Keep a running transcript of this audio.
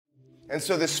And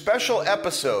so this special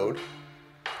episode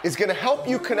is going to help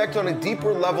you connect on a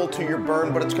deeper level to your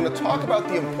burn, but it's going to talk about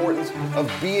the importance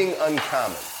of being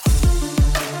uncommon.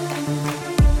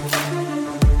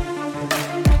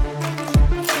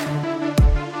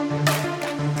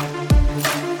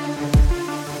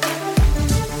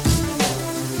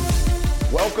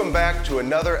 Welcome back to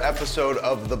another episode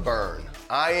of The Burn.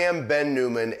 I am Ben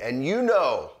Newman, and you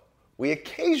know we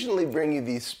occasionally bring you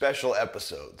these special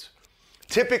episodes.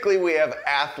 Typically, we have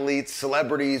athletes,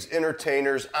 celebrities,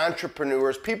 entertainers,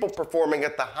 entrepreneurs, people performing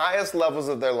at the highest levels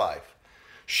of their life,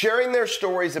 sharing their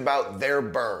stories about their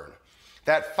burn,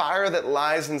 that fire that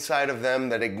lies inside of them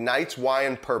that ignites why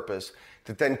and purpose,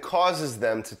 that then causes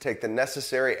them to take the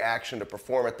necessary action to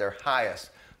perform at their highest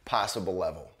possible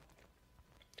level.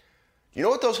 You know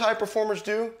what those high performers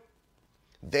do?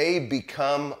 They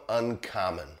become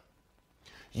uncommon.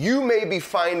 You may be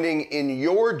finding in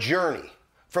your journey,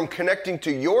 from connecting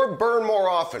to your burn more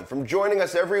often, from joining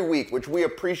us every week, which we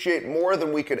appreciate more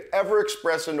than we could ever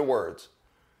express into words,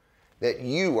 that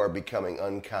you are becoming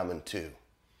uncommon too.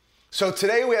 So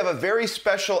today we have a very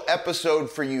special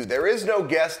episode for you. There is no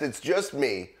guest, it's just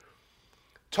me,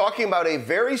 talking about a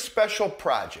very special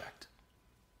project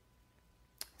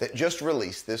that just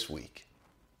released this week.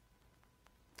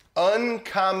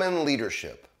 Uncommon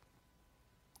Leadership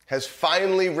has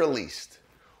finally released.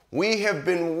 We have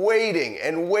been waiting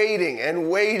and waiting and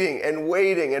waiting and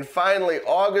waiting, and finally,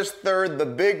 August 3rd, the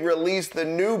big release, the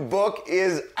new book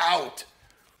is out.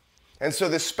 And so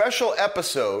this special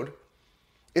episode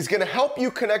is going to help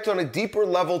you connect on a deeper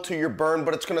level to your burn,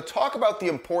 but it's going to talk about the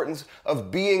importance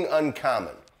of being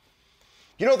uncommon.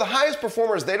 You know, the highest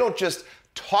performers, they don't just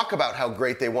talk about how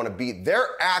great they want to be.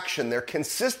 Their action, their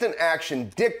consistent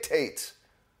action dictates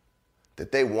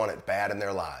that they want it bad in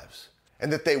their lives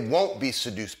and that they won't be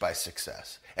seduced by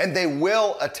success and they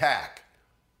will attack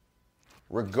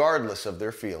regardless of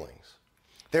their feelings.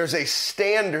 There's a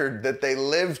standard that they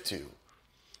live to.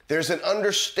 There's an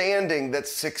understanding that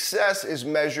success is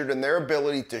measured in their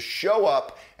ability to show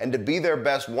up and to be their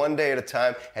best one day at a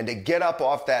time and to get up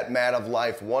off that mat of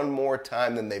life one more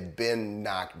time than they've been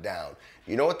knocked down.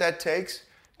 You know what that takes?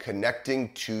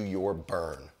 Connecting to your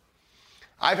burn.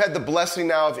 I've had the blessing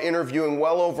now of interviewing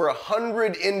well over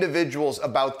 100 individuals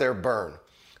about their burn.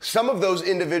 Some of those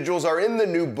individuals are in the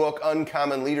new book,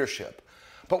 Uncommon Leadership.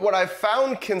 But what I've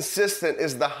found consistent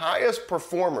is the highest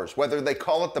performers, whether they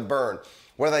call it the burn,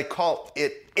 whether they call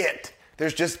it.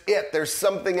 There's just it. There's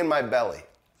something in my belly.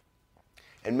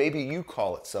 And maybe you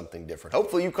call it something different.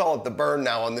 Hopefully you call it the burn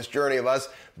now on this journey of us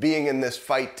being in this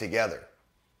fight together.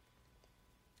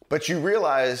 But you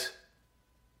realize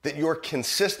that you're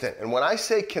consistent. And when I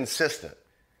say consistent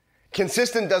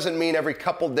doesn't mean every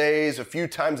couple days, a few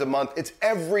times a month. It's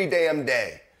every damn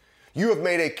day. You have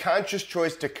made a conscious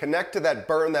choice to connect to that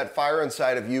burn, that fire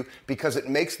inside of you, because it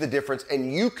makes the difference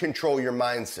and you control your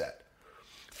mindset.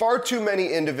 Far too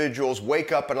many individuals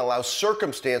wake up and allow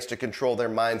circumstance to control their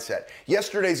mindset.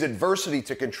 Yesterday's adversity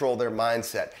to control their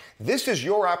mindset. This is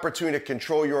your opportunity to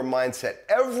control your mindset.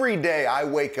 Every day I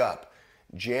wake up,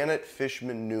 Janet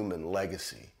Fishman Newman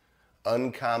legacy,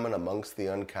 uncommon amongst the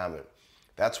uncommon.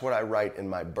 That's what I write in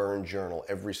my burn journal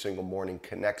every single morning,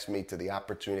 connects me to the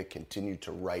opportunity to continue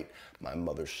to write my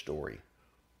mother's story.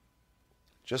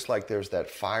 Just like there's that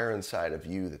fire inside of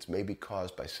you that's maybe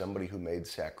caused by somebody who made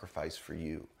sacrifice for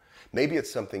you. Maybe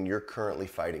it's something you're currently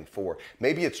fighting for.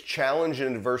 Maybe it's challenge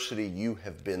and adversity you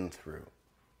have been through.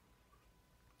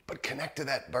 But connect to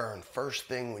that burn first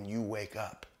thing when you wake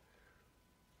up.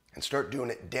 And start doing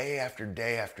it day after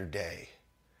day after day.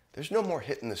 There's no more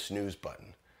hitting the snooze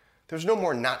button. There's no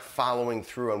more not following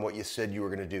through on what you said you were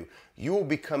going to do. You will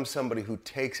become somebody who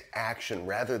takes action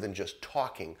rather than just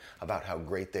talking about how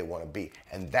great they want to be.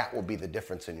 And that will be the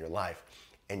difference in your life.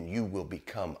 And you will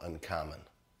become uncommon.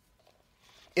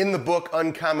 In the book,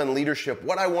 Uncommon Leadership,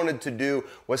 what I wanted to do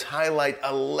was highlight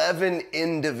 11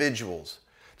 individuals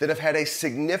that have had a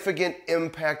significant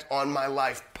impact on my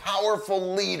life.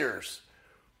 Powerful leaders.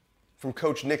 From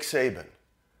Coach Nick Saban,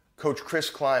 Coach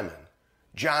Chris Kleiman,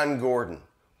 John Gordon,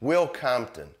 Will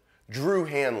Compton, Drew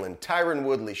Hanlon, Tyron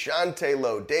Woodley, Shante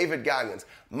Lowe, David Goggins,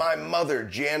 my mother,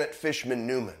 Janet Fishman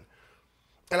Newman.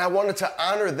 And I wanted to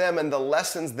honor them and the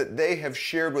lessons that they have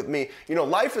shared with me. You know,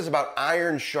 life is about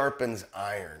iron sharpens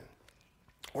iron.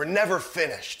 We're never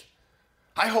finished.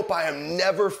 I hope I am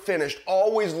never finished,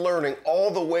 always learning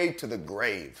all the way to the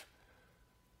grave.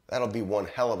 That'll be one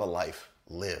hell of a life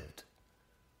lived.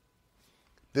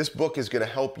 This book is going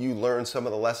to help you learn some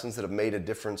of the lessons that have made a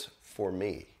difference for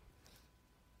me.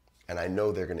 And I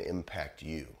know they're going to impact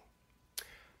you.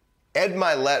 Ed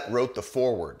Mylett wrote the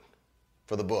foreword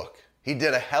for the book. He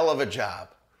did a hell of a job.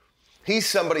 He's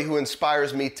somebody who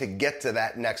inspires me to get to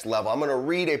that next level. I'm going to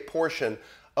read a portion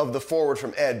of the foreword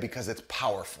from Ed because it's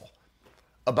powerful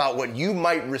about what you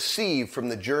might receive from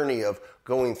the journey of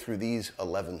going through these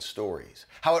 11 stories,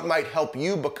 how it might help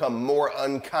you become more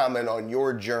uncommon on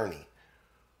your journey.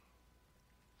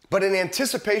 But in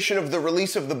anticipation of the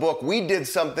release of the book, we did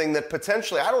something that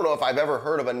potentially, I don't know if I've ever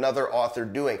heard of another author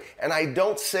doing. And I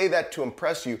don't say that to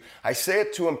impress you. I say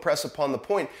it to impress upon the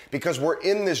point because we're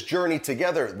in this journey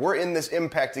together. We're in this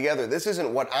impact together. This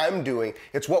isn't what I'm doing.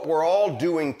 It's what we're all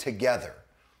doing together.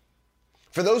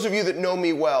 For those of you that know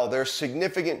me well, there are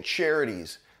significant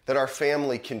charities that our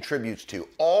family contributes to.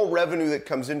 All revenue that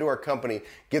comes into our company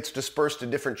gets dispersed to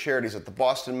different charities at the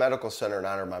Boston Medical Center in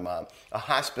honor of my mom, a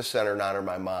hospice center in honor of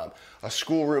my mom, a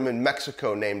schoolroom in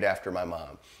Mexico named after my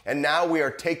mom. And now we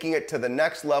are taking it to the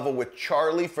next level with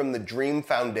Charlie from the Dream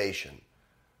Foundation.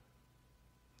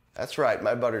 That's right,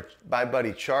 my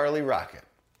buddy Charlie Rocket.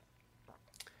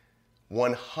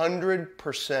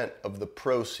 100% of the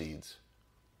proceeds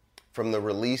from the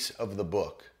release of the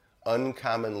book,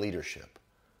 Uncommon Leadership,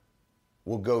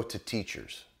 will go to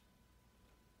teachers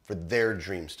for their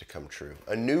dreams to come true.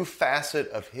 A new facet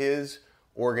of his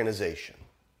organization.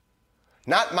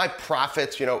 Not my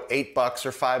profits, $8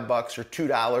 or $5 or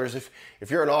 $2. If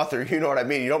you're an author, you know what I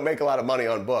mean. You don't make a lot of money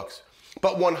on books.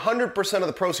 But 100% of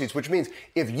the proceeds, which means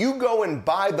if you go and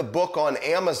buy the book on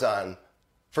Amazon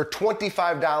for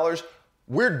 $25,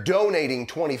 we're donating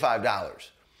 $25.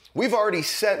 We've already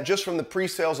sent, just from the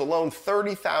pre-sales alone,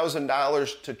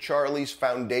 $30,000 to Charlie's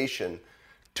foundation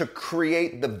to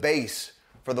create the base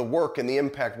for the work and the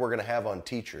impact we're going to have on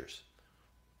teachers.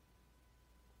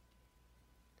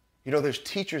 There's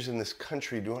teachers in this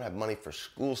country who don't have money for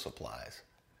school supplies.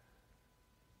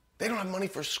 They don't have money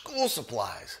for school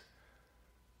supplies,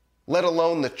 let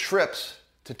alone the trips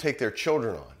to take their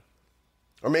children on,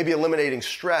 or maybe eliminating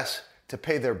stress to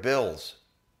pay their bills.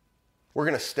 We're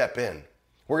going to step in.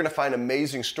 We're going to find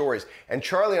amazing stories. And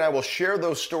Charlie and I will share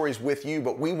those stories with you,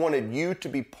 but we wanted you to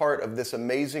be part of this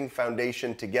amazing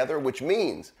foundation together, which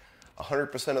means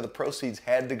 100% of the proceeds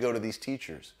had to go to these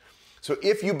teachers. So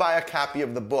if you buy a copy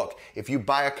of the book, if you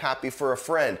buy a copy for a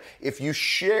friend, if you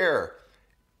share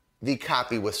the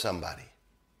copy with somebody,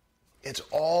 it's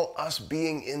all us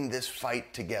being in this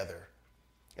fight together.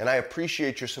 And I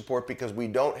appreciate your support because we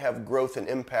don't have growth and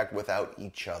impact without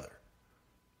each other.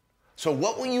 So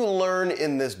what will you learn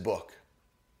in this book?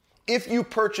 If you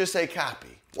purchase a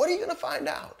copy, what are you going to find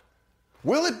out?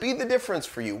 Will it be the difference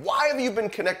for you? Why have you been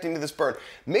connecting to this burn?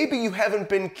 Maybe you haven't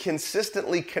been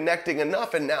consistently connecting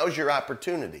enough, and now's your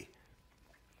opportunity.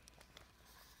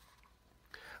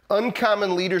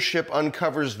 Uncommon Leadership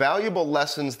uncovers valuable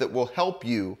lessons that will help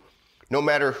you no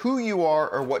matter who you are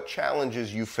or what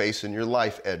challenges you face in your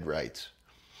life, Ed writes.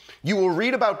 You will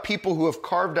read about people who have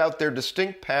carved out their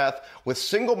distinct path with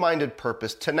single-minded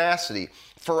purpose, tenacity,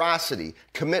 ferocity,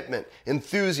 commitment,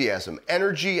 enthusiasm,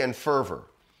 energy, and fervor.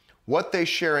 What they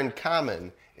share in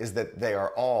common is that they are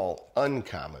all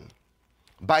uncommon.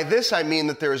 By this, I mean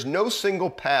that there is no single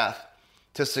path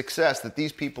to success that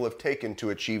these people have taken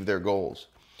to achieve their goals.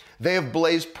 They have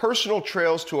blazed personal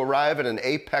trails to arrive at an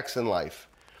apex in life.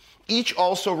 Each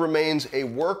also remains a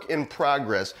work in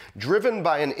progress, driven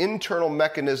by an internal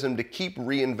mechanism to keep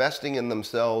reinvesting in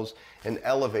themselves and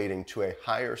elevating to a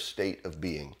higher state of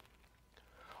being.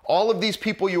 All of these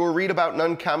people you will read about in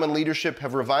Uncommon Leadership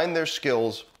have refined their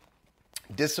skills,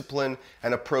 discipline,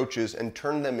 and approaches and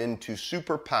turned them into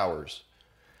superpowers.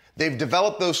 They've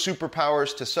developed those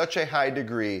superpowers to such a high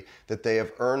degree that they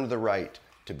have earned the right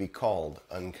to be called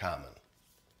uncommon.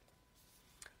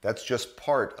 That's just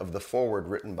part of the foreword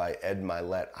written by Ed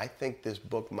Mylett. I think this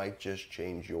book might just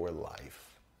change your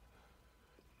life.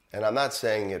 And I'm not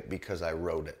saying it because I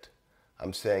wrote it.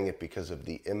 I'm saying it because of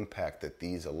the impact that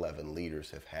these 11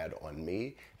 leaders have had on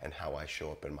me and how I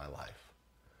show up in my life.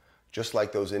 Just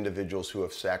like those individuals who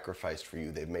have sacrificed for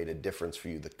you, they've made a difference for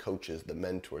you, the coaches, the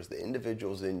mentors, the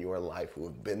individuals in your life who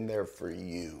have been there for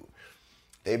you.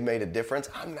 They've made a difference.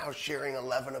 I'm now sharing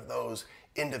 11 of those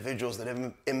individuals that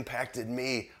have impacted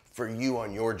me for you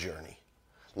on your journey.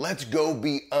 Let's go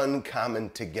be uncommon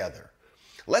together.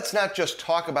 Let's not just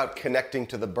talk about connecting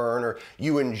to the burn or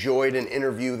you enjoyed an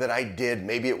interview that I did.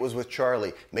 Maybe it was with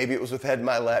Charlie. Maybe it was with Ed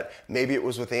Mylett. Maybe it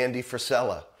was with Andy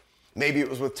Frisella. Maybe it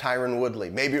was with Tyron Woodley.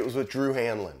 Maybe it was with Drew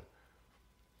Hanlon.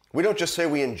 We don't just say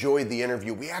we enjoyed the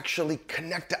interview. We actually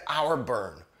connect to our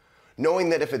burn, knowing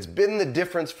that if it's been the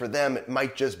difference for them, it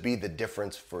might just be the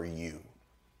difference for you.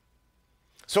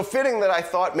 So fitting that I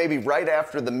thought maybe right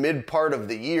after the mid part of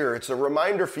the year, it's a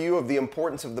reminder for you of the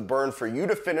importance of the burn for you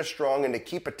to finish strong and to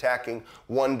keep attacking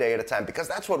one day at a time, because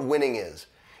that's what winning is.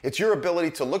 It's your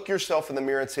ability to look yourself in the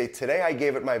mirror and say, today I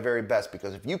gave it my very best,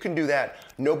 because if you can do that,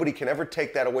 nobody can ever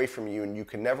take that away from you, and you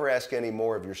can never ask any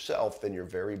more of yourself than your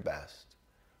very best.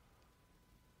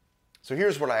 So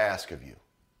here's what I ask of you.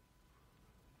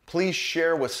 Please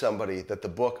share with somebody that the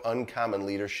book Uncommon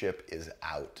Leadership is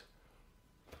out.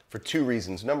 For two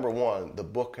reasons. Number one, the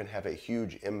book can have a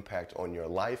huge impact on your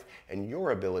life and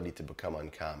your ability to become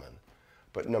uncommon.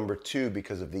 But number two,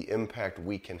 because of the impact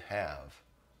we can have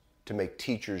to make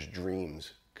teachers'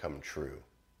 dreams come true.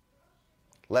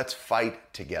 Let's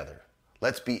fight together.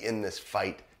 Let's be in this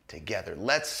fight together.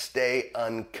 Let's stay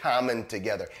uncommon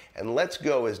together. And let's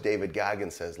go, as David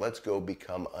Goggins says, let's go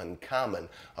become uncommon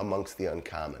amongst the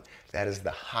uncommon. That is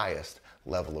the highest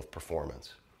level of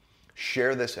performance.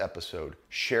 Share this episode.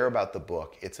 Share about the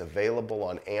book. It's available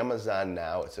on Amazon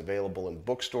now. It's available in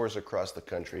bookstores across the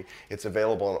country. It's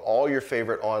available on all your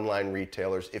favorite online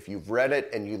retailers. If you've read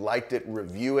it and you liked it,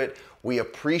 review it. We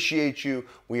appreciate you.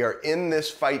 We are in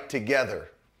this fight together.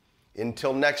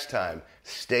 Until next time,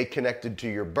 stay connected to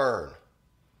your burn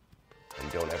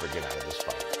and don't ever get out of this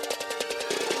fight.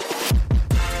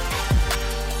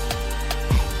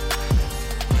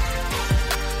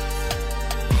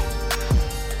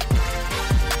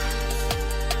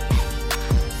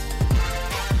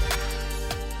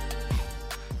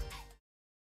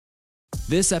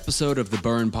 This episode of the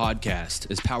Burn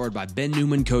Podcast is powered by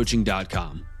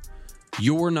BenNewmanCoaching.com,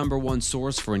 your number one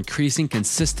source for increasing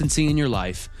consistency in your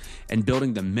life and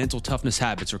building the mental toughness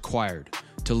habits required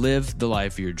to live the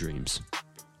life of your dreams.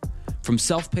 From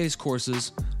self-paced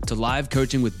courses to live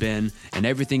coaching with Ben and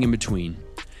everything in between,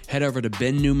 head over to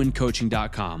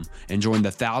BenNewmanCoaching.com and join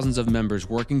the thousands of members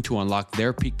working to unlock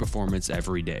their peak performance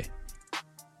every day.